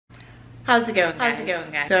How's it going,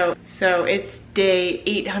 guys? So it's day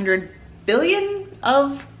 800 billion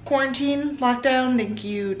of quarantine lockdown. Thank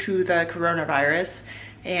you to the coronavirus.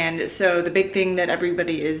 And so the big thing that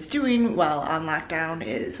everybody is doing while on lockdown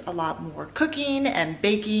is a lot more cooking and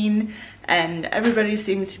baking, and everybody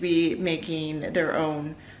seems to be making their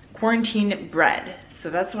own quarantine bread.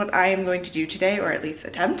 So that's what I am going to do today, or at least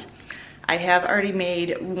attempt. I have already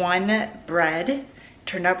made one bread.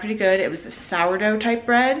 Turned out pretty good. It was a sourdough type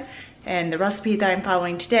bread, and the recipe that I'm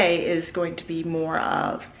following today is going to be more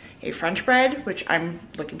of a French bread, which I'm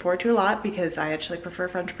looking forward to a lot because I actually prefer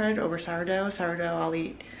French bread over sourdough. Sourdough I'll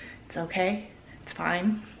eat, it's okay, it's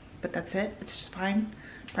fine, but that's it, it's just fine.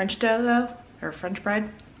 French dough though, or French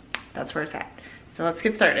bread, that's where it's at. So let's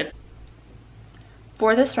get started.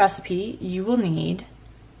 For this recipe, you will need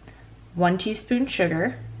 1 teaspoon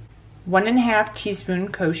sugar, 1.5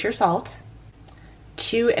 teaspoon kosher salt,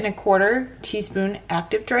 2 1/4 teaspoon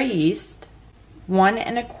active dry yeast, 1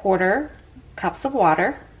 1/4 cups of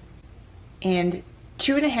water, and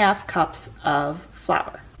 2 1/2 cups of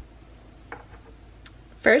flour.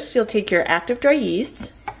 First, you'll take your active dry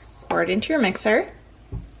yeast, pour it into your mixer.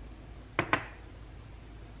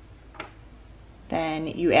 Then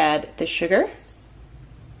you add the sugar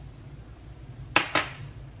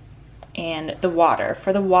and the water.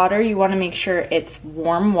 For the water, you want to make sure it's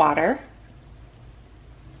warm water.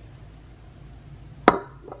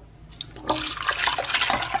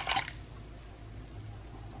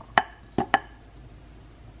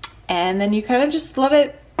 And then you kind of just let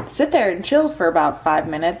it sit there and chill for about 5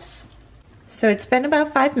 minutes. So it's been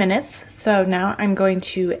about 5 minutes. So now I'm going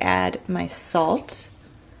to add my salt.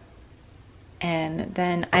 And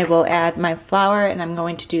then I will add my flour, and I'm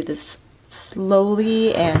going to do this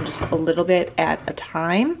slowly and just a little bit at a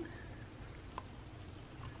time.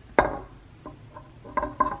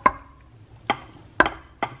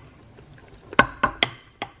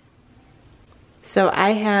 So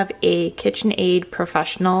I have a KitchenAid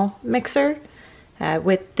professional mixer.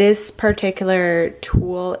 With this particular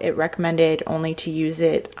tool, it recommended only to use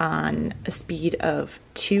it on a speed of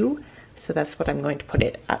 2. So that's what I'm going to put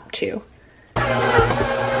it up to.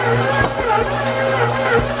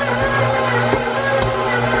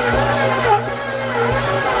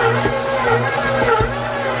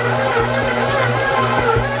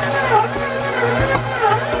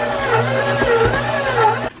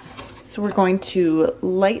 So we're going to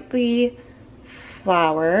lightly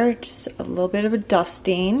flour, just a little bit of a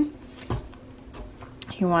dusting.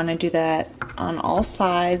 You want to do that on all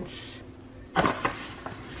sides.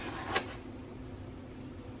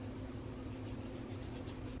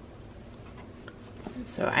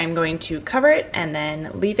 So I'm going to cover it and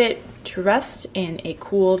then leave it to rest in a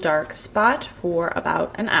cool, dark spot for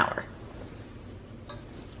about an hour.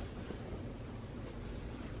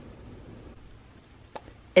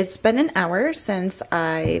 It's been an hour since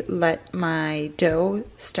I let my dough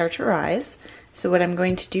start to rise. So what I'm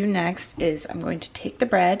going to do next is I'm going to take the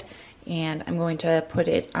bread and I'm going to put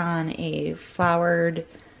it on a floured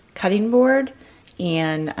cutting board,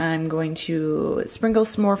 and I'm going to sprinkle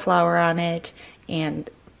some more flour on it and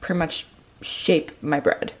pretty much shape my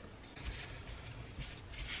bread.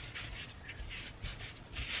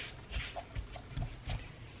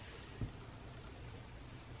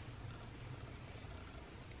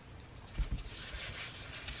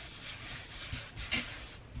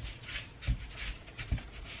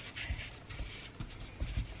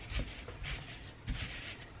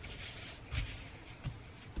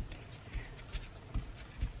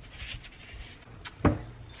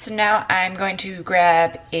 So now I'm going to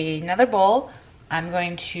grab another bowl. I'm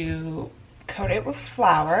going to coat it with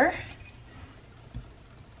flour.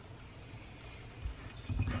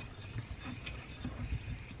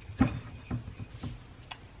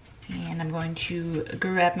 And I'm going to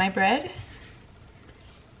grab my bread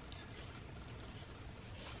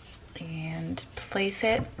and place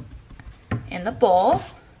it in the bowl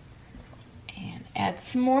and add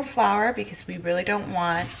some more flour because we really don't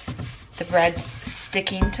want the bread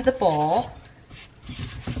sticking to the bowl.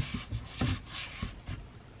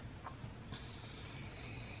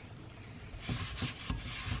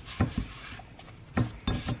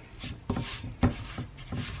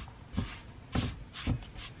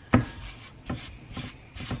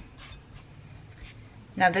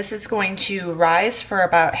 Now this is going to rise for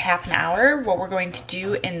about half an hour. What we're going to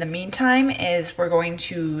do in the meantime is we're going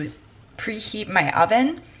to preheat my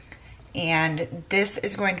oven, and this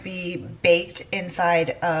is going to be baked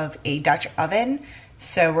inside of a Dutch oven.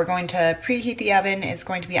 So we're going to preheat the oven. It's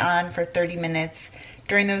going to be on for 30 minutes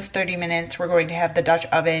During those 30 minutes, we're going to have the Dutch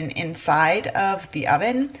oven inside of the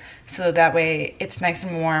oven, so that way it's nice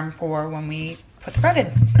and warm for when we put the bread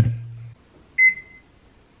in.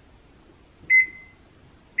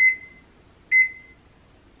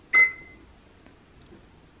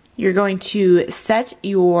 You're going to set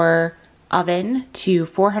your oven to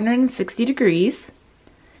 460 degrees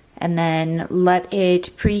and then let it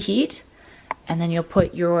preheat, and then you'll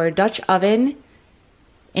put your Dutch oven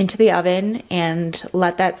into the oven and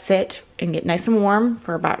let that sit and get nice and warm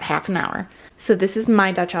for about half an hour. So this is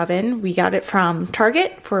my Dutch oven. We got it from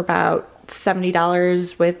Target for about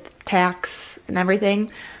 $70 with tax and everything,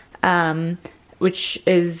 which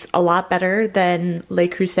is a lot better than Le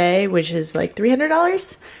Creuset, which is like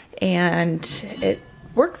 $300, and it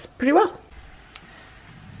works pretty well.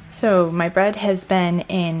 So my bread has been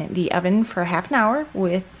in the oven for half an hour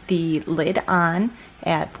with the lid on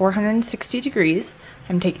at 460 degrees.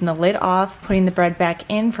 I'm taking the lid off, putting the bread back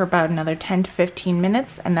in for about another 10 to 15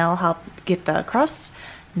 minutes, and that'll help get the crust,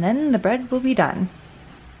 and then the bread will be done.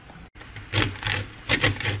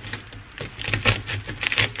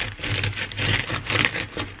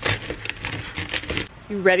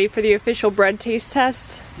 You ready for the official bread taste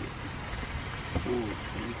test?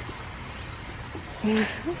 Yes.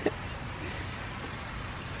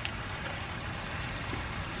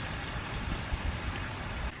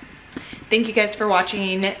 Thank you guys for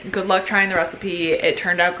watching. Good luck trying the recipe. It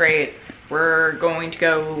turned out great. We're going to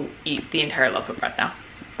go eat the entire loaf of bread now.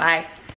 Bye.